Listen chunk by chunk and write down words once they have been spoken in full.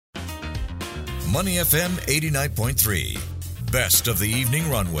Money FM 89.3. Best of the evening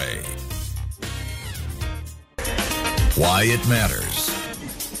runway. Why it matters.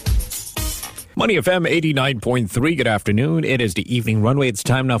 Money FM 89.3. Good afternoon. It is the evening runway. It's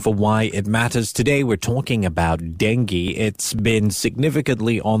time now for Why It Matters. Today we're talking about dengue. It's been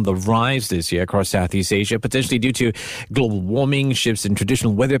significantly on the rise this year across Southeast Asia, potentially due to global warming, shifts in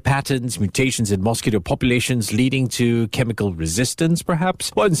traditional weather patterns, mutations in mosquito populations leading to chemical resistance,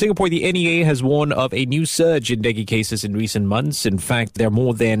 perhaps. Well, in Singapore, the NEA has warned of a new surge in dengue cases in recent months. In fact, there are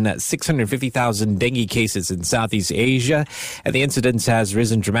more than 650,000 dengue cases in Southeast Asia, and the incidence has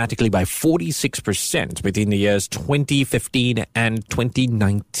risen dramatically by 46% between the years 2015 and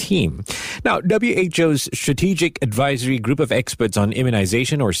 2019. Now, WHO's Strategic Advisory Group of Experts on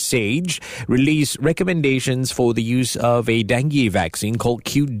Immunization, or SAGE, released recommendations for the use of a dengue vaccine called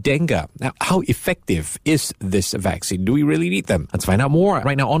Qdenga. Now, how effective is this vaccine? Do we really need them? Let's find out more.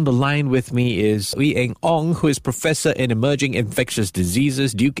 Right now on the line with me is Wee Eng Ong, who is Professor in Emerging Infectious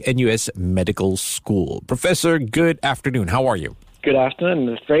Diseases, Duke NUS Medical School. Professor, good afternoon. How are you? Good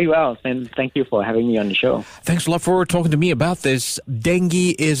afternoon. Very well, and thank you for having me on the show. Thanks a lot for talking to me about this.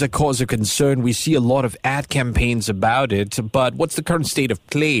 Dengue is a cause of concern. We see a lot of ad campaigns about it, but what's the current state of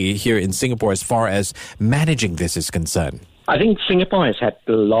play here in Singapore as far as managing this is concerned? I think Singapore has had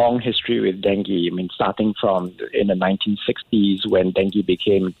a long history with dengue. I mean, starting from in the 1960s when dengue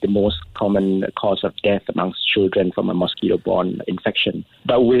became the most common cause of death amongst children from a mosquito-borne infection.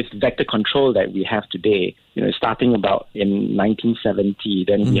 But with vector control that we have today, starting about in 1970,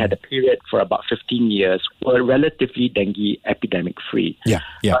 then we had a period for about 15 years were relatively dengue epidemic-free.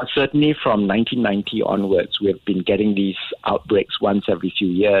 Certainly from 1990 onwards, we've been getting these outbreaks once every few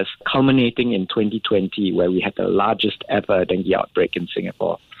years, culminating in 2020, where we had the largest ever dengue outbreak in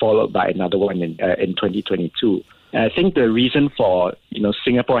Singapore, followed by another one in 2022. And I think the reason for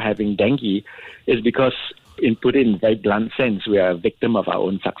Singapore having dengue is because, put in very blunt sense, we are a victim of our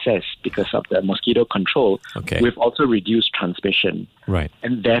own success because of the mosquito control. We've also reduced transmission,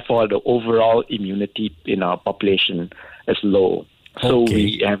 and therefore the overall immunity in our population is low. So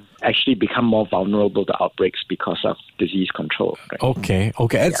we have actually become more vulnerable to outbreaks because of disease control.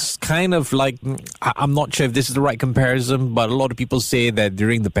 It's kind of like, I'm not sure if this is the right comparison, but a lot of people say that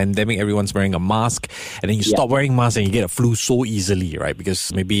during the pandemic, everyone's wearing a mask, and then you stop wearing masks and you get a flu so easily, right?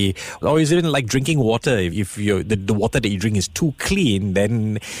 Because maybe, or is it even like drinking water? If the water that you drink is too clean,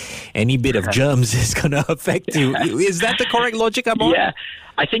 then any bit of germs is going to affect you. Is that the correct logic I'm on? Yeah.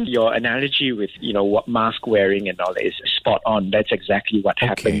 I think your analogy with, what mask wearing and all that is spot on. That's exactly what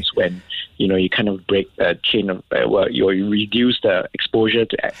happens when, you kind of break the chain of, you reduce the exposure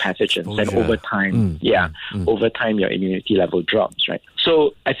to pathogens. And over time, over time, your immunity level drops, right?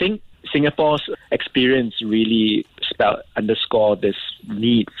 So I think Singapore's experience really underscore this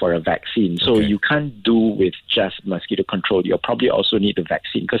need for a vaccine. So you can't do with just mosquito control. You'll probably also need a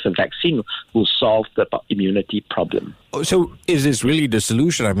vaccine because a vaccine will solve the immunity problem. So is this really the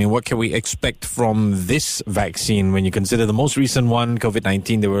solution? I mean, what can we expect from this vaccine when you consider the most recent one,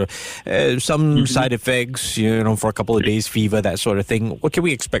 COVID-19? There were some side effects, for a couple of days, fever, that sort of thing. What can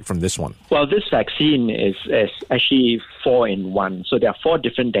we expect from this one? Well, this vaccine is actually 4-in-1. So there are 4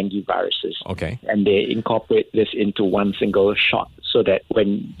 different dengue viruses. And they incorporate this into one single shot so that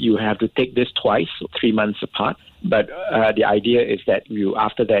when you have to take this twice, 3 months apart. But the idea is that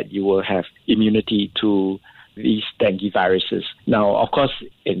after that, you will have immunity to these dengue viruses. Now, of course,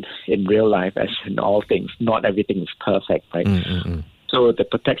 in real life, as in all things, not everything is perfect, right? So the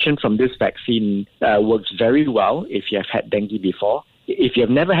protection from this vaccine works very well if you have had dengue before. If you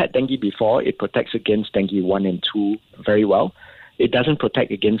have never had dengue before, it protects against dengue 1 and 2 very well. It doesn't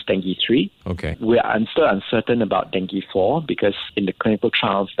protect against dengue 3. We are still uncertain about dengue 4 because in the clinical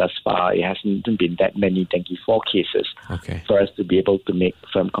trials thus far, it hasn't been that many dengue 4 cases for us to be able to make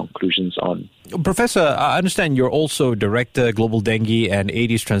firm conclusions on. Professor, I understand you're also Director, Global Dengue and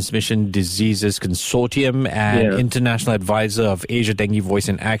Aedes Transmission Diseases Consortium and International Advisor of Asia Dengue Voice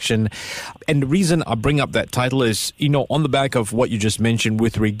in Action. And the reason I bring up that title is, on the back of what you just mentioned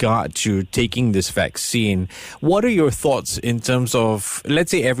with regard to taking this vaccine, what are your thoughts in terms of,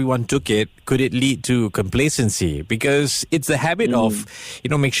 let's say everyone took it, could it lead to complacency? Because it's the habit of,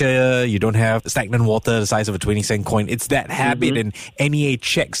 make sure you don't have stagnant water the size of a 20-cent coin. It's that habit and NEA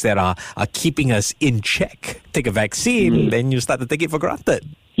checks that are keeping us in check. Take a vaccine, then you start to take it for granted.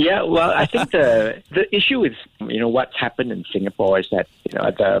 Yeah, well, I think the issue with what's happened in Singapore is that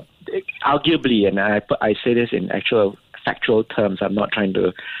arguably, and I say this in actual factual terms, I'm not trying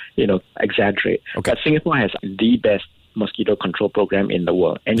to exaggerate. But Singapore has the best mosquito control program in the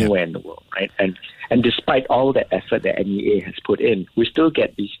world, anywhere in the world, right? And despite all the effort that NEA has put in, we still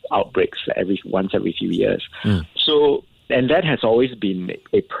get these outbreaks once every few years. So, and that has always been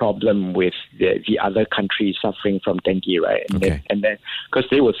a problem with the other countries suffering from dengue, right? And then because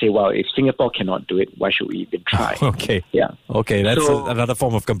they would say, well, if Singapore cannot do it, why should we even try? That's another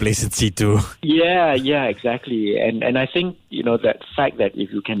form of complacency too. Yeah, exactly. And I think, that fact that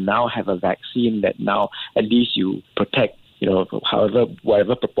if you can now have a vaccine that now at least you protect,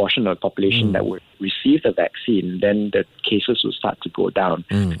 whatever proportion of the population that would receive the vaccine, then the cases will start to go down.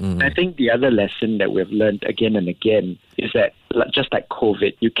 I think the other lesson that we've learned again and again is that just like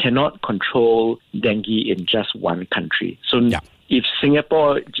COVID, you cannot control dengue in just one country. So if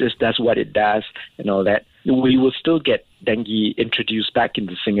Singapore just does what it does and all that, we will still get dengue introduced back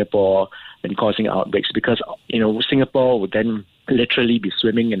into Singapore and causing outbreaks because, Singapore would then literally be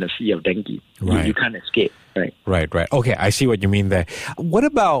swimming in a sea of dengue. Right. You can't escape. Right. Okay, I see what you mean there. What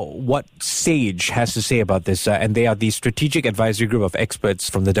about what SAGE has to say about this? And they are the Strategic Advisory Group of Experts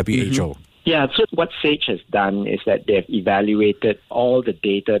from the WHO. Yeah, so what SAGE has done is that they've evaluated all the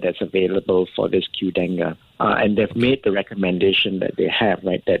data that's available for this Q dengue. And they've made the recommendation that they have,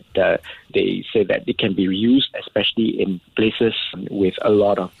 right, that they say that it can be used, especially in places with a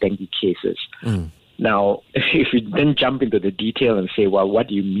lot of dengue cases. Now, if we then jump into the detail and say, well, what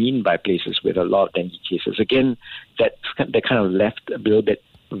do you mean by places with a lot of dengue cases? Again, they're kind of left a little bit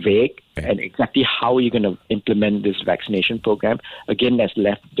vague, and exactly how you're going to implement this vaccination program, again, that's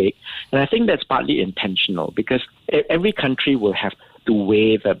left vague. And I think that's partly intentional because every country will have to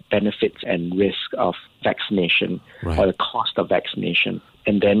weigh the benefits and risk of vaccination or the cost of vaccination.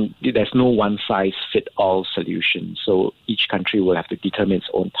 And then there's no one-size-fit-all solution. So each country will have to determine its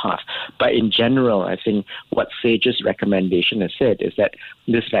own path. But in general, I think what SAGE's recommendation has said is that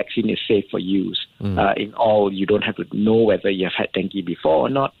this vaccine is safe for use. In all, you don't have to know whether you have had dengue before or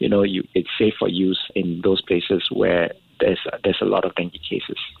not. It's safe for use in those places where there's a lot of dengue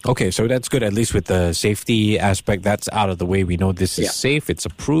cases. Okay, so that's good. At least with the safety aspect, that's out of the way. We know this is safe. It's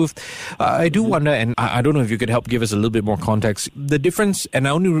approved. I do wonder, and I don't know if you could help give us a little bit more context, the difference, and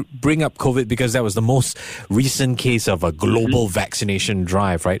I only bring up COVID because that was the most recent case of a global vaccination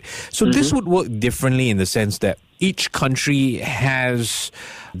drive, right? So this would work differently in the sense that each country has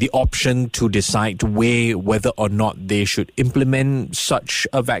the option to decide to weigh whether or not they should implement such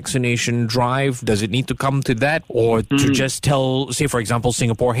a vaccination drive. Does it need to come to that? Or to just tell, say, for example,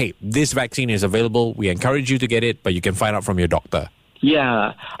 Singapore, hey, this vaccine is available. We encourage you to get it, but you can find out from your doctor.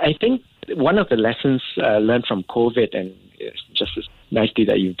 Yeah, I think one of the lessons learned from COVID, and just as nicely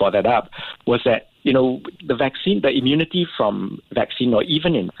that you brought that up, was that, the vaccine, the immunity from vaccine or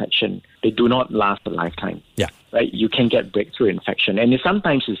even infection, they do not last a lifetime. Yeah. Right? You can get breakthrough infection. And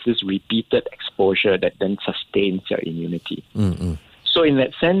sometimes it's this repeated exposure that then sustains your immunity. So in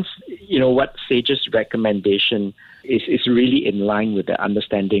that sense, what SAGE's recommendation is really in line with the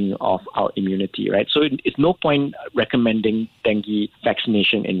understanding of our immunity, right? So it's no point recommending dengue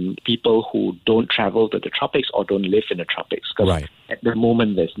vaccination in people who don't travel to the tropics or don't live in the tropics, because at the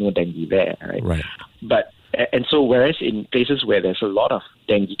moment there's no dengue there, right? And so whereas in places where there's a lot of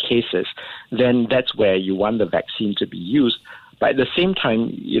dengue cases, then that's where you want the vaccine to be used. But at the same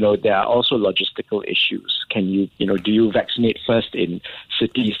time, there are also logistical issues. Can you, do you vaccinate first in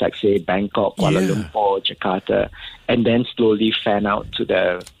cities like, say, Bangkok, Kuala Lumpur, Jakarta, and then slowly fan out to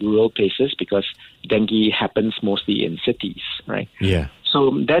the rural places because dengue happens mostly in cities, right? Yeah.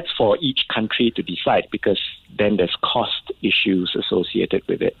 So that's for each country to decide because then there's cost issues associated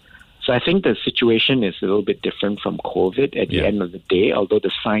with it. So I think the situation is a little bit different from COVID at the end of the day, although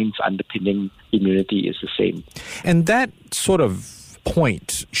the science underpinning immunity is the same. And that sort of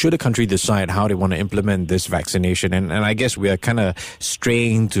point, should a country decide how they want to implement this vaccination, and I guess we are kind of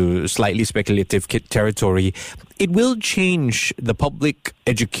straying to slightly speculative territory, it will change the public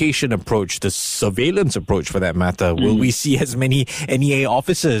education approach, the surveillance approach for that matter. Will we see as many NEA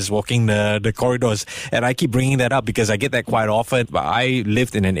officers walking the corridors? And I keep bringing that up because I get that quite often. I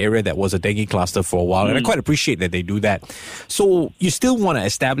lived in an area that was a dengue cluster for a while, and I quite appreciate that they do that. So you still want to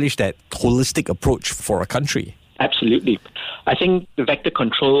establish that holistic approach for a country. Absolutely. I think the vector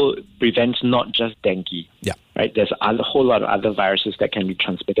control prevents not just dengue. Yeah. Right. There's a whole lot of other viruses that can be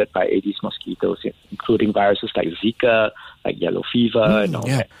transmitted by Aedes mosquitoes, including viruses like Zika, like yellow fever,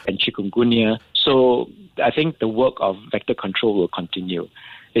 and chikungunya. So I think the work of vector control will continue.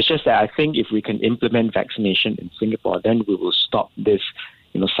 It's just that I think if we can implement vaccination in Singapore, then we will stop this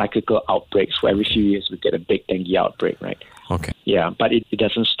cyclical outbreaks where every few years we get a big dengue outbreak, right? Okay. Yeah, but it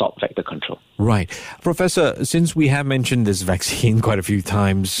doesn't stop vector control. Right. Professor, since we have mentioned this vaccine quite a few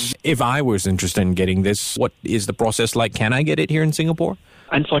times, if I was interested in getting this, what is the process like? Can I get it here in Singapore?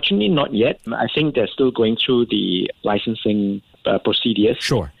 Unfortunately, not yet. I think they're still going through the licensing procedures.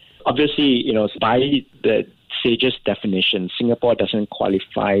 Sure. Obviously, by the SAGE's definition, Singapore doesn't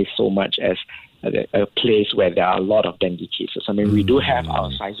qualify so much as a place where there are a lot of dengue cases. I mean, we do have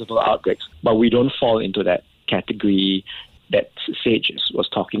our sizable outbreaks, but we don't fall into that category that SAGE was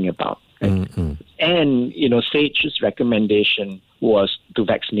talking about. Right? And, SAGE's recommendation was to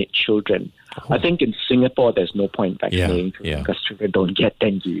vaccinate children. I think in Singapore, there's no point vaccinating children because children don't get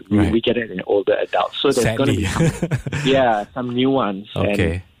dengue. We get it in older adults. So there's going to be some new ones.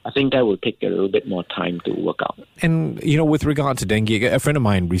 Okay. And I think that will take a little bit more time to work out. And, with regard to dengue, a friend of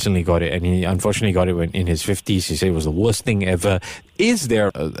mine recently got it, and he unfortunately got it when in his 50s. He said it was the worst thing ever. Is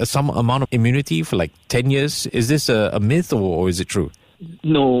there some amount of immunity for 10 years? Is this a myth or is it true?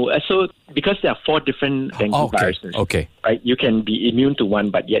 No. So because there are 4 different dengue viruses, right? You can be immune to one,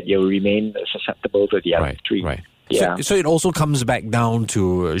 but yet you'll remain susceptible to the other 3. Right. Yeah. So it also comes back down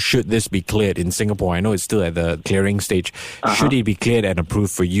to should this be cleared in Singapore? I know it's still at the clearing stage. Should it be cleared and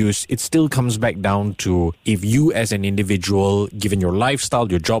approved for use? It still comes back down to if you as an individual, given your lifestyle,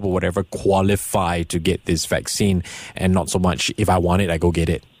 your job or whatever, qualify to get this vaccine, and not so much if I want it, I go get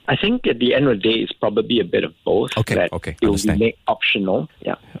it. I think at the end of the day, it's probably a bit of both. Okay. It will be made optional.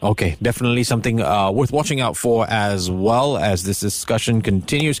 Yeah. Okay, definitely something worth watching out for as well as this discussion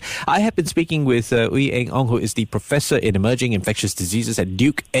continues. I have been speaking with Ooi Eng Ong, who is the Professor in Emerging Infectious Diseases at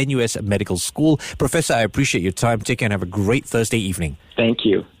Duke NUS Medical School. Professor, I appreciate your time. Take care and have a great Thursday evening. Thank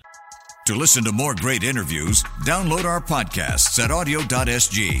you. To listen to more great interviews, download our podcasts at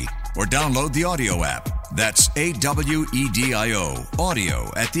audio.sg or download the audio app. That's AWEDIO,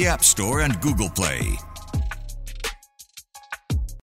 audio at the App Store and Google Play.